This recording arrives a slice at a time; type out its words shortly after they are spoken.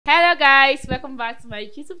Hello guys, welcome back to my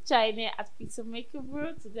YouTube channel at Pizza Maker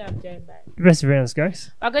Bro. Today I'm joined by Perseverance,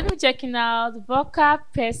 guys. we're going to be checking out Volker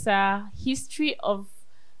Pispers History of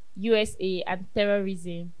USA and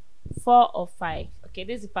Terrorism 4 of 5. Okay,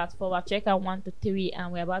 this is part 4. We're checking 1 to 3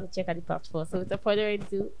 and we're about to check out the part 4. So without further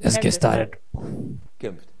ado, Let's get started.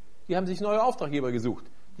 Kämpft. Die haben sich neue Auftraggeber gesucht.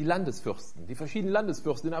 Die Landesfürsten, die verschiedenen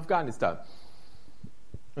Landesfürsten in Afghanistan.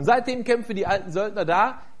 Und seitdem kämpfen die alten Söldner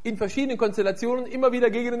da in verschiedenen Konstellationen immer wieder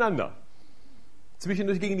gegeneinander.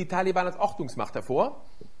 Zwischendurch gingen die Taliban als Ordnungsmacht hervor.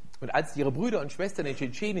 Und als sie ihre Brüder und Schwestern in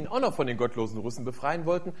Tschetschenien auch noch von den gottlosen Russen befreien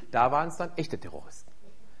wollten, da waren es dann echte Terroristen.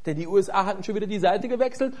 Denn die USA hatten schon wieder die Seite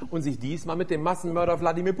gewechselt und sich diesmal mit dem Massenmörder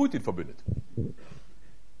Wladimir Putin verbündet.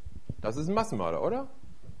 Das ist ein Massenmörder, oder?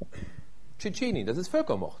 Tschetschenien, das ist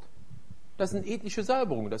Völkermord. Das sind ethnische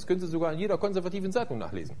Säuberungen, das können Sie sogar in jeder konservativen Zeitung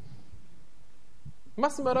nachlesen.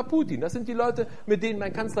 Massenmörder Putin, das sind die Leute, mit denen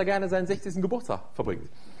mein Kanzler gerne seinen 60. Geburtstag verbringt.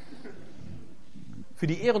 Für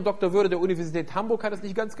die Ehrendoktorwürde der Universität Hamburg hat es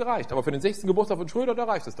nicht ganz gereicht, aber für den 60. Geburtstag von Schröder, da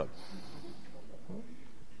reicht es dann.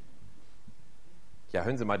 Ja,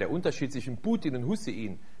 hören Sie mal, der Unterschied zwischen Putin und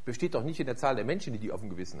Hussein besteht doch nicht in der Zahl der Menschen, die auf dem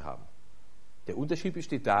Gewissen haben. Der Unterschied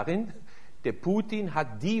besteht darin, der Putin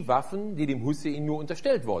hat die Waffen, die dem Hussein nur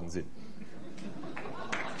unterstellt worden sind.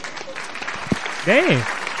 Hey. Okay,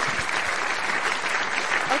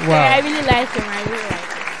 Wow. I really like him.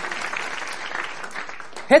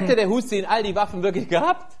 Hätte der Hussein all die Waffen wirklich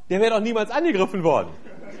gehabt, der wäre doch niemals angegriffen worden.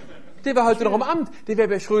 Der wäre heute noch im Amt, der wäre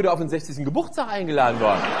bei Schröder auf den 60. Geburtstag eingeladen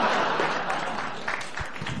worden.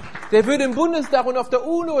 Der würde im Bundestag und auf der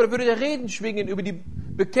UNO, oder würde der Reden schwingen über die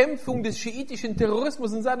Bekämpfung des schiitischen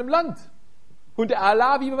Terrorismus in seinem Land. Und der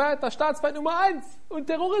Alawi war der Staatsfeind Nummer 1 und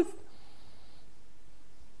Terrorist.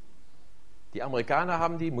 Die Amerikaner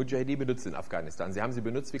haben die Mujahideen benutzt in Afghanistan. Sie haben sie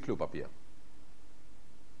benutzt wie Klopapier.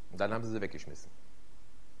 Und dann haben sie weggeschmissen.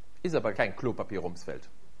 Ist aber kein Klopapier-Rumsfeld.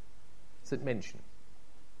 Es sind Menschen.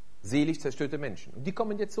 Seelisch zerstörte Menschen. Und die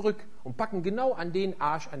kommen jetzt zurück und packen genau an den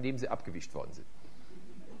Arsch, an dem sie abgewischt worden sind.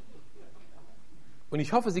 Und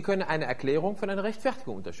ich hoffe, Sie können eine Erklärung von einer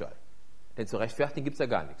Rechtfertigung unterscheiden. Denn zu rechtfertigen gibt es ja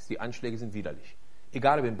gar nichts. Die Anschläge sind widerlich.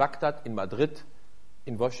 Egal ob in Bagdad, in Madrid,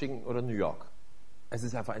 in Washington oder New York. Es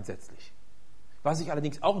ist einfach entsetzlich. Was ich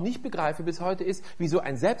allerdings auch nicht begreife bis heute ist, wieso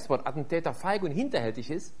ein Selbstmordattentäter feige und hinterhältig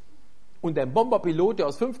ist und ein Bomberpilot, der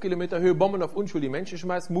aus 5 Kilometer Höhe Bomben auf unschuldige Menschen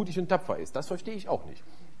schmeißt, mutig und tapfer ist. Das verstehe ich auch nicht.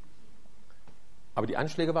 Aber die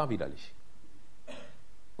Anschläge waren widerlich.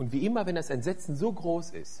 Und wie immer, wenn das Entsetzen so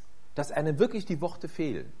groß ist, dass einem wirklich die Worte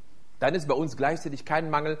fehlen, dann ist bei uns gleichzeitig kein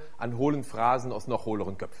Mangel an hohlen Phrasen aus noch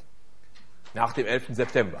hohleren Köpfen. Nach dem 11.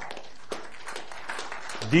 September.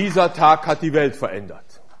 Dieser Tag hat die Welt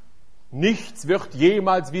verändert. Nichts wird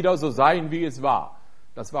jemals wieder so sein, wie es war.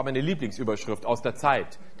 Das war meine Lieblingsüberschrift aus der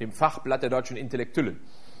Zeit, dem Fachblatt der deutschen Intellektuellen.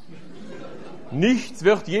 Nichts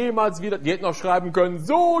wird jemals wieder, die hätten noch schreiben können,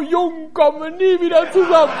 so jung kommen wir nie wieder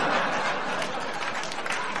zusammen.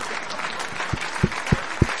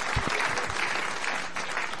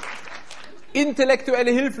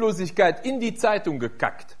 Intellektuelle Hilflosigkeit in die Zeitung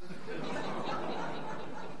gekackt.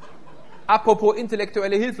 Apropos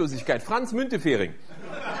intellektuelle Hilflosigkeit, Franz Müntefering.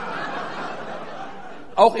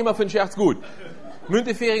 Auch immer für den Scherz gut.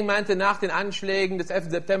 Müntefering meinte nach den Anschlägen des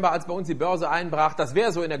 11. September, als bei uns die Börse einbrach, das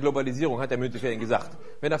wäre so in der Globalisierung, hat der Müntefering gesagt.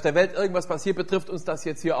 Wenn auf der Welt irgendwas passiert, betrifft uns das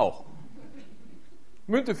jetzt hier auch.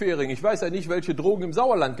 Müntefering, ich weiß ja nicht, welche Drogen im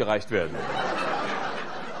Sauerland gereicht werden.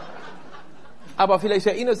 Aber vielleicht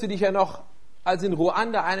erinnerst du dich ja noch, als in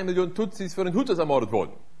Ruanda 1 Million Tutsis von den Hutus ermordet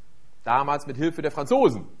wurden. Damals mit Hilfe der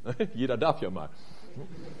Franzosen. Jeder darf ja mal.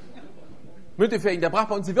 Müntefering, da brach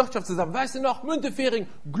bei uns die Wirtschaft zusammen. Weißt du noch, Müntefering,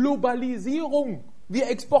 Globalisierung. Wir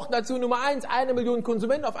Exportnation Nummer 1, 1 Million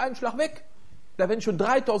Konsumenten auf einen Schlag weg. Da werden schon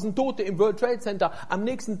 3000 Tote im World Trade Center am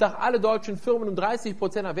nächsten Tag alle deutschen Firmen um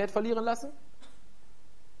 30% an Wert verlieren lassen.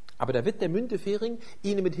 Aber da wird der Müntefering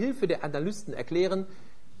Ihnen mit Hilfe der Analysten erklären,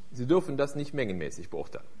 Sie dürfen das nicht mengenmäßig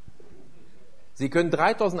beurteilen. Sie können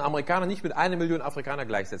 3000 Amerikaner nicht mit 1 Million Afrikaner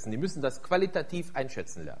gleichsetzen. Die müssen das qualitativ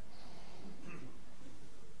einschätzen lernen.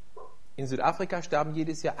 In Südafrika sterben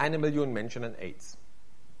jedes Jahr 1 Million Menschen an AIDS.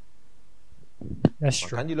 Man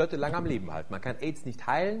kann die Leute lange am Leben halten. Man kann AIDS nicht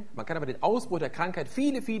heilen, man kann aber den Ausbruch der Krankheit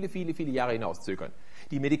viele Jahre hinauszögern.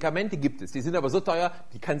 Die Medikamente gibt es, die sind aber so teuer,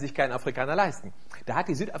 die kann sich kein Afrikaner leisten. Da hat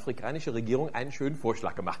die südafrikanische Regierung einen schönen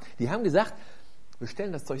Vorschlag gemacht. Die haben gesagt, wir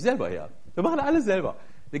stellen das Zeug selber her. Wir machen alles selber.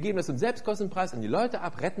 Wir geben das zum Selbstkostenpreis an die Leute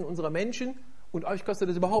ab, retten unsere Menschen und euch kostet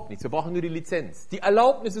das überhaupt nichts. Wir brauchen nur die Lizenz, die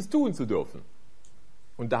Erlaubnis, es tun zu dürfen.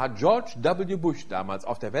 Und da hat George W. Bush damals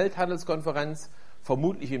auf der Welthandelskonferenz,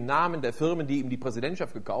 vermutlich im Namen der Firmen, die ihm die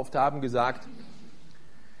Präsidentschaft gekauft haben, gesagt,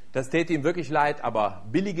 Das täte ihm wirklich leid, aber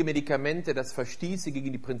billige Medikamente, das verstieße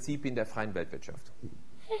gegen die Prinzipien der freien Weltwirtschaft.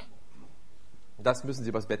 Das müssen Sie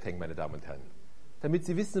übers Bett hängen, meine Damen und Herren. Damit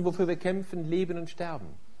Sie wissen, wofür wir kämpfen, leben und sterben.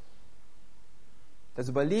 Das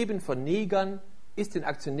Überleben von Negern ist den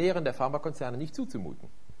Aktionären der Pharmakonzerne nicht zuzumuten.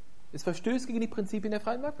 Es verstößt gegen die Prinzipien der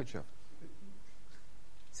freien Marktwirtschaft.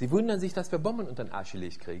 Sie wundern sich, dass wir Bomben unter den Arsch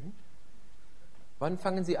gelegt kriegen? Wann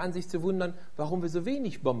fangen Sie an, sich zu wundern, warum wir so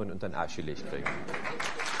wenig Bomben unter den Arsch gelegt kriegen?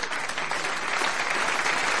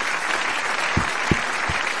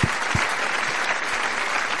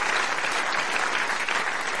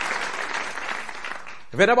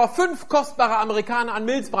 Wenn aber 5 kostbare Amerikaner an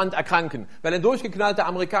Milzbrand erkranken, weil ein durchgeknallter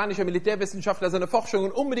amerikanischer Militärwissenschaftler seine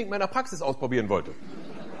Forschungen unbedingt mal in der Praxis ausprobieren wollte,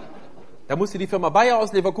 da musste die Firma Bayer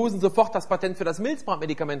aus Leverkusen sofort das Patent für das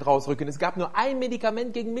Milzbrandmedikament rausrücken. Es gab nur ein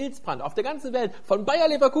Medikament gegen Milzbrand auf der ganzen Welt von Bayer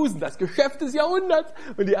Leverkusen, das Geschäft des Jahrhunderts.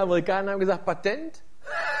 Und die Amerikaner haben gesagt, Patent?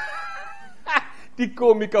 Die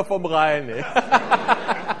Komiker vom Rhein. Ey.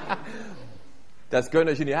 Das könnt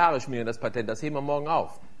ihr euch in die Haare schmieren, das Patent, das heben wir morgen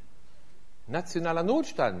auf. Nationaler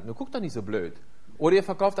Notstand, nur guckt doch nicht so blöd. Oder ihr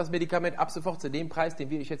verkauft das Medikament ab sofort zu dem Preis, den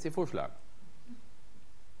wir euch jetzt hier vorschlagen.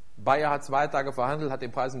 Bayer hat 2 Tage verhandelt, hat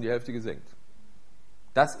den Preis um die Hälfte gesenkt.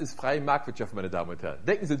 Das ist freie Marktwirtschaft, meine Damen und Herren.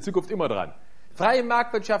 Denken Sie in Zukunft immer dran. Freie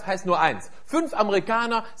Marktwirtschaft heißt nur eins. 5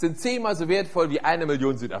 Amerikaner sind 10-mal so wertvoll wie 1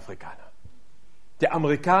 Million Südafrikaner. Der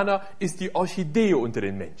Amerikaner ist die Orchidee unter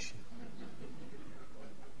den Menschen.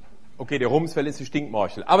 Okay, der Rumsfell ist die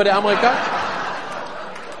Stinkmorchel. Aber der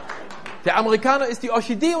Amerikaner ist die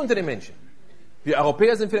Orchidee unter den Menschen. Wir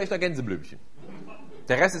Europäer sind vielleicht ein Gänseblümchen.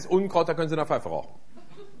 Der Rest ist Unkraut, da können Sie noch Pfeife rauchen.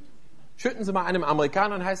 Schütten Sie mal einem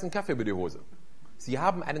Amerikaner einen heißen Kaffee über die Hose. Sie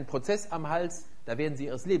haben einen Prozess am Hals, da werden Sie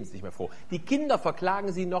Ihres Lebens nicht mehr froh. Die Kinder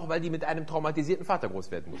verklagen Sie noch, weil die mit einem traumatisierten Vater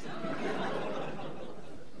groß werden mussten.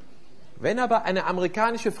 Wenn aber eine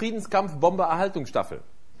amerikanische Friedenskampf-Bomber-Erhaltungsstaffel,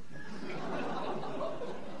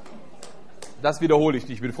 das wiederhole ich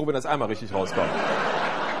nicht, ich bin froh, wenn das einmal richtig rauskommt.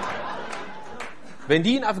 Wenn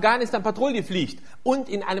die in Afghanistan Patrouille fliegt und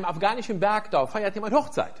in einem afghanischen Bergdorf feiert jemand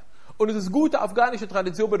Hochzeit und es ist gute afghanische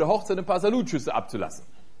Tradition, bei der Hochzeit ein paar Salutschüsse abzulassen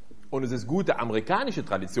und es ist gute amerikanische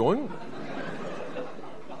Tradition,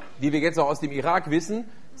 die wir jetzt auch aus dem Irak wissen,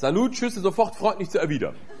 Salutschüsse sofort freundlich zu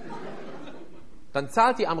erwidern. Dann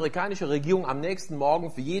zahlt die amerikanische Regierung am nächsten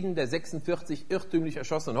Morgen für jeden der 46 irrtümlich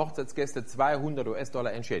erschossenen Hochzeitsgäste $200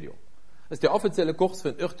 Entschädigung. Das ist der offizielle Kurs für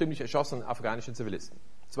einen irrtümlich erschossenen afghanischen Zivilisten.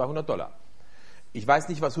 $200. Ich weiß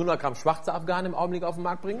nicht, was 100 Gramm schwarze Afghanen im Augenblick auf den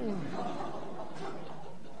Markt bringen.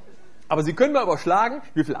 Aber Sie können mal überschlagen,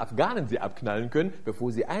 wie viele Afghanen Sie abknallen können,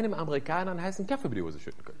 bevor Sie einem Amerikaner einen heißen Kaffee über die Hose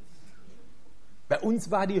schütten können. Bei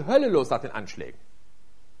uns war die Hölle los nach den Anschlägen.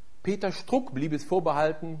 Peter Struck blieb es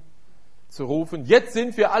vorbehalten, zu rufen, jetzt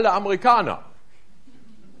sind wir alle Amerikaner.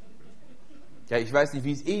 Ja, ich weiß nicht,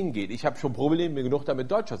 wie es Ihnen geht. Ich habe schon Probleme genug damit,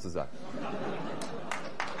 Deutscher zu sein.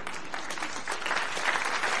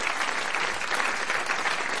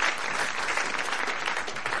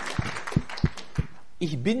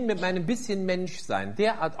 Ich bin mit meinem bisschen Menschsein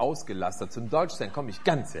derart ausgelastet, zum Deutschsein komme ich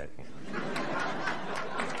ganz selten.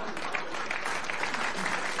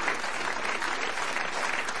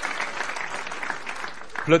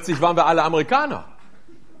 Plötzlich waren wir alle Amerikaner.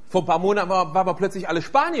 Vor ein paar Monaten waren wir plötzlich alle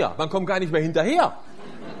Spanier. Man kommt gar nicht mehr hinterher.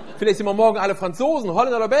 Vielleicht sind wir morgen alle Franzosen,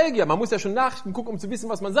 Holländer oder Belgier. Man muss ja schon Nachrichten gucken, um zu wissen,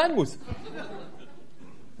 was man sein muss.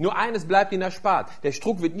 Nur eines bleibt Ihnen erspart. Der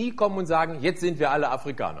Struck wird nie kommen und sagen, jetzt sind wir alle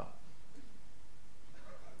Afrikaner.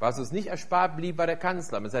 Was uns nicht erspart blieb, war der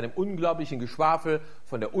Kanzler mit seinem unglaublichen Geschwafel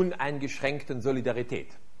von der uneingeschränkten Solidarität.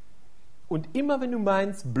 Und immer wenn du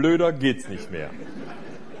meinst, blöder geht's nicht mehr.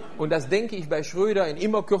 Und das denke ich bei Schröder in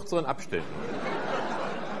immer kürzeren Abständen.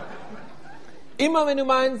 Immer wenn du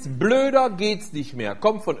meinst, blöder geht's nicht mehr,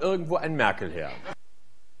 kommt von irgendwo ein Merkel her.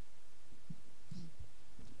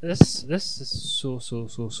 This is so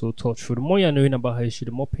touchful. The more you're knowing about history,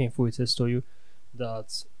 the more painful it is to you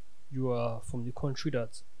that you are from the country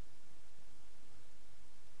that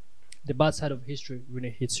the bad side of history really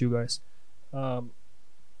hits you guys. I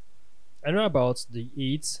know about the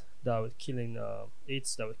AIDS that were killing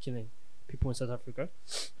people in South Africa,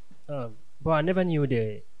 but I never knew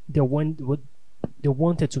they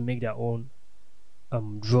wanted to make their own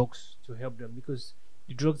drugs to help them, because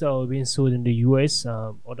the drugs that were being sold in the US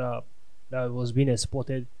or that was being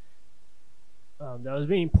exported, that was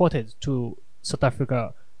being imported to South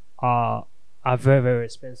Africa are very, very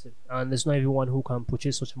expensive, and there's not everyone who can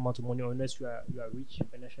purchase such amount of money unless you are rich,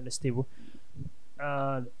 financially stable.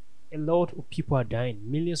 And a lot of people are dying.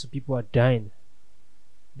 Millions of people are dying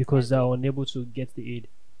because they are unable to get the aid.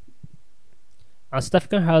 And South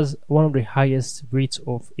Africa has one of the highest rates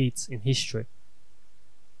of AIDS in history.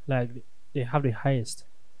 Like they have the highest.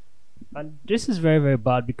 And this is very, very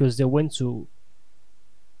bad because they went to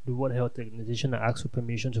the World Health Organization and asked for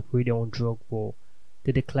permission to create their own drug, but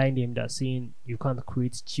they declined them that saying you can't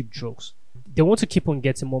create cheap drugs. They want to keep on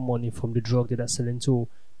getting more money from the drug that they're selling to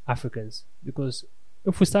Africans, because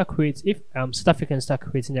if South Africans start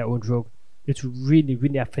creating their own drug, it will really,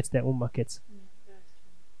 really affect their own markets.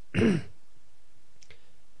 The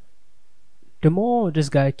more this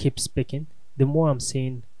guy keeps speaking, the more I'm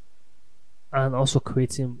seeing and also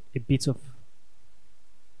creating a bit of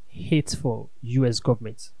hate for US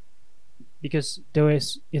government, because there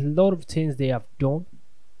is a lot of things they have done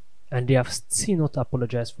and they have still not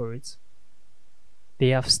apologized for it. They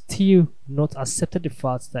have still not accepted the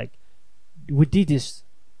fact like we did this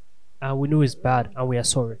and we know it's bad and we are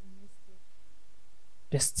sorry.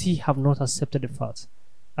 They still have not accepted the fact.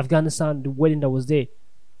 Afghanistan, the wedding that was there,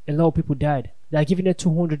 a lot of people died. They are giving them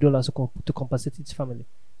 $200 to compensate its family.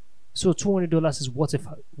 So $200 is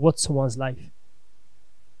worth someone's life.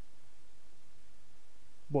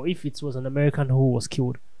 But if it was an American who was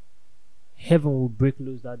killed, heaven will break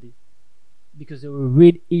loose that day, because they will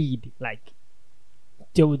raid aid. Like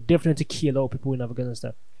they will definitely kill a lot of people in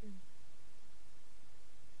Afghanistan,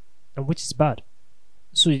 and which is bad.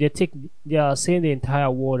 So they are saying the entire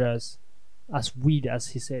world as weed, as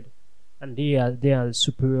he said, and they are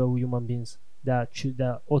superior human beings that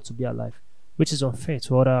ought to be alive, which is unfair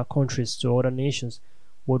to other countries, to other nations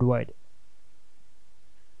worldwide.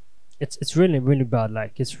 It's really, really bad.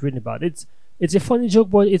 Like it's really bad. It's a funny joke,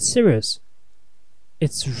 but it's serious.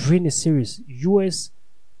 It's really serious. US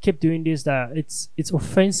keep doing this, that it's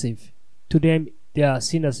offensive to them. They are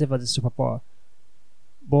seen as if as a superpower,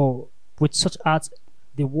 but with such art,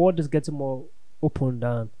 the world is getting more open,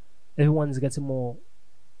 and everyone is getting more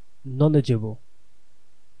knowledgeable,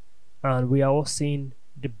 and we are all seeing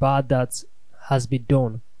the bad that has been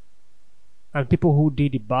done, and people who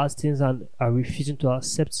did the bad things and are refusing to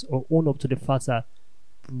accept or own up to the fact that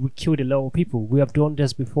we killed a lot of people. We have done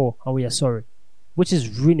this before and we are sorry, which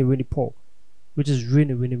is really, really poor, which is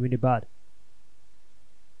really, really, really bad.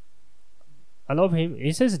 I love him.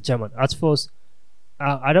 He says it's German. At first,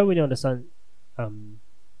 I don't really understand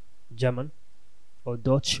German or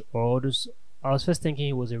Dutch or others. I was first thinking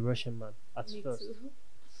he was a Russian man at Me first, too.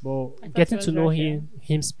 but I thought getting he to was know Russian.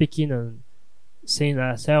 him speaking and saying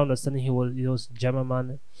that, I started understanding he was German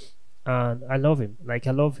man, and I love him. Like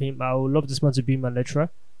I love him. I would love this man to be my lecturer.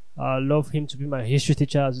 I love him to be my history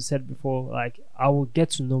teacher, as we said before. Like I will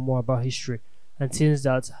get to know more about history and things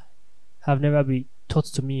that have never been taught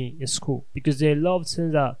to me in school, because there are a lot of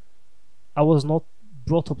things that I was not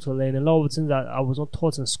brought up to learn, a lot of things that I was not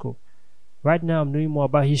taught in school. Right now, I'm knowing more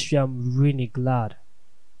about history. I'm really glad.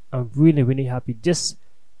 I'm really, really happy. This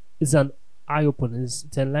is an eye opener.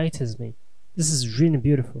 It enlightens me. This is really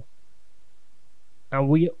beautiful. And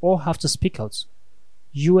we all have to speak out.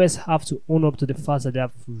 US have to own up to the fact that they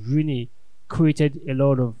have really created a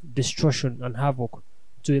lot of destruction and havoc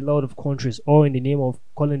to a lot of countries, all in the name of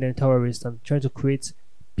calling them terrorists and trying to create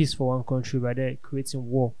peace for one country by there creating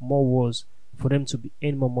war, more wars for them to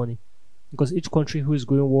earn more money. Because each country who is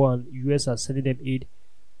going war and US are sending them aid,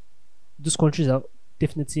 those countries are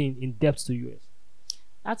definitely in debt to US.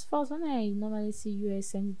 At first, when I normally see US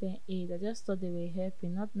sending them aid, I just thought they were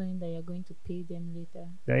helping, not knowing that you're going to pay them later.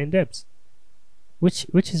 They're in debt, which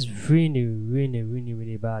is really, really, really,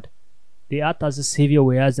 really bad. They act as the savior,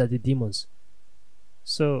 whereas they're the demons.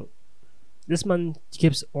 So this man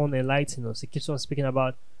keeps on enlightening us. He keeps on speaking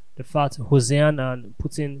about the fact Hossein and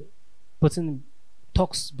Putin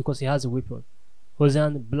talks because he has a weapon.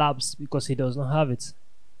 Hossein blabs because he does not have it.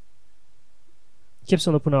 He keeps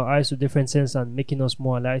on opening our eyes to different things and making us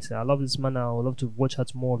more enlightened. I love this man. I would love to watch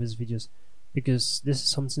out more of his videos, because this is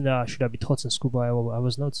something that I should have been taught in school, but I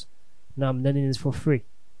was not. Now I'm learning this for free.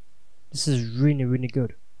 This is really, really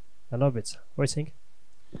good. I love it. What do you think?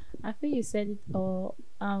 I feel you said it all.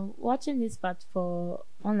 Watching this part, for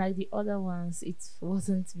unlike the other ones, it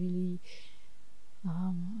wasn't really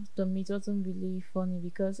to me it wasn't really funny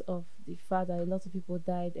because of the fact that a lot of people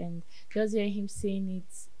died, and just hearing him saying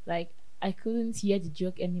it, like I couldn't hear the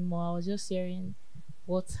joke anymore. I was just hearing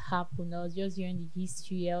what happened. I was just hearing the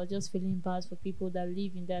history. I was just feeling bad for people that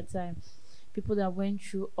live in that time, people that went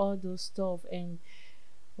through all those stuff, and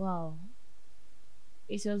wow,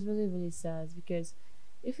 it was really, really sad. Because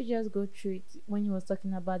if you just go through it, when he was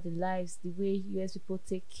talking about the lives, the way US people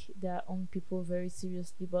take their own people very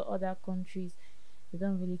seriously, but other countries, they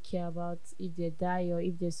don't really care about if they die or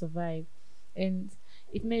if they survive. And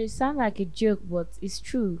It may sound like a joke, but it's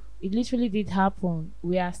true. It literally did happen.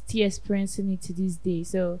 We are still experiencing it to this day.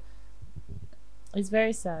 So it's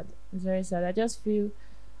very sad. It's very sad. I just feel,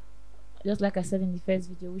 just like I said in the first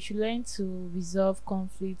video, we should learn to resolve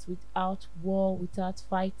conflicts without war, without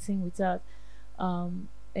fighting, without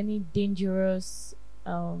any dangerous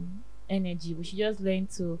energy. We should just learn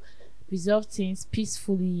to resolve things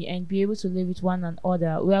peacefully and be able to live with one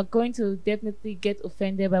another. We are going to definitely get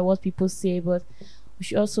offended by what people say, but we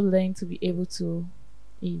should also learn to be able to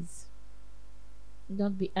ease.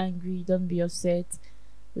 Don't be angry, don't be upset.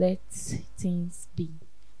 Let things be.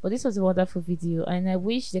 But this was a wonderful video, and I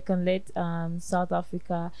wish they can let South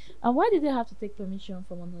Africa. And why did they have to take permission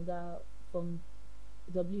from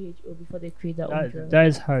WHO before they create their own drug? That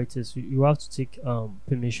is how it is. You have to take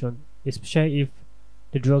permission, especially if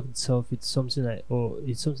the drug itself it's something that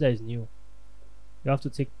is new. You have to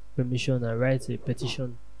take permission and write a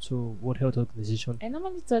petition to World Health Organization. I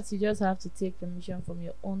normally thought you just have to take permission from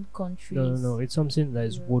your own country. No. It's something that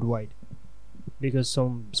is worldwide, because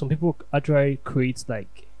some people actually create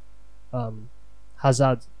like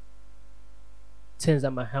hazard things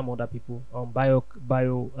that might harm other people.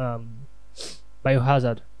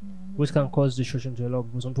 Biohazard, which can cause destruction to a lot of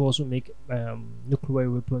people. Some people also make nuclear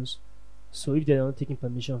weapons. So if they're not taking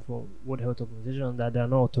permission from World Health Organization, that they are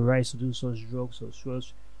not authorized to do such drugs or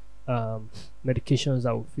such medications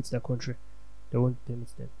that will fit their country, they won't permit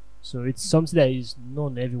them. So it's something that is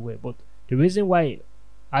known everywhere. But the reason why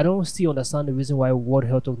I don't still understand the reason why World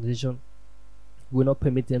Health Organization will not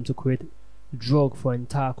permit them to create a drug for an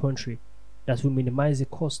entire country that will minimize the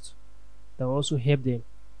cost, that will also help them.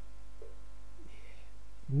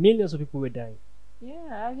 Millions of people were dying.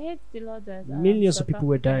 Yeah, I've heard a lot that millions of people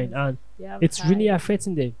were dying, and it's really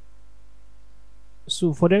affecting them.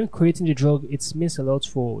 So for them creating the drug, it means a lot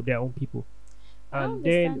for their own people, and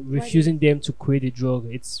then refusing them to create the drug,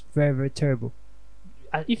 it's very, very terrible.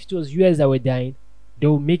 And if it was US that were dying,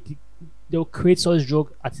 they'll create such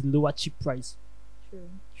drug at a lower cheap price.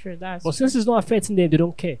 True, that's but since it's not affecting them, they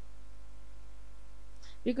don't care.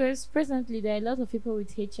 Because presently there are a lot of people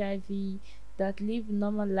with HIV that live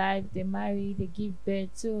normal life, they marry, they give birth.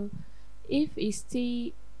 So if it's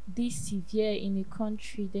still this severe in a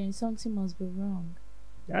country, then something must be wrong.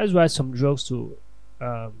 That's why some drugs to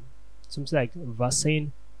something like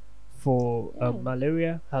vaccine for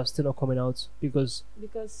malaria have still not coming out, because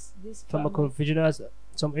this pharmacovigilance,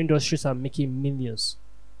 some industries are making millions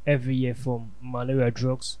every year from malaria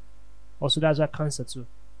drugs. Also, that's why cancer too.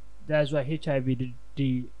 That's why HIV,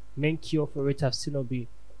 the main cure for it, have still not been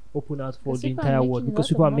open out for the entire world, because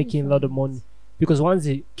people are making a lot of money. Because once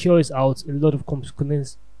the cure is out, a lot of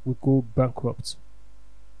companies will go bankrupt.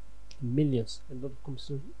 Millions, a lot of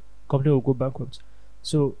companies will go bankrupt.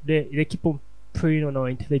 So they keep on preying on our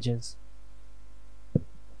intelligence.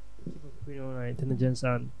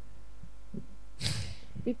 And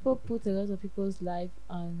people put a lot of people's life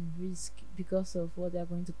on risk because of what they're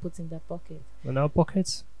going to put in their pocket. In our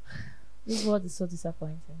pockets. This world is so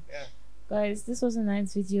disappointing. Yeah. Guys, this was a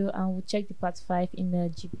nice video, and we'll check the part 5 in the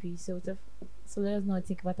GP. So let us know what you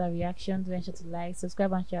think about our reaction. Don't forget to like,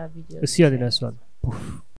 subscribe, and share our videos. We'll see you on the next one.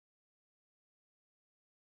 Poof.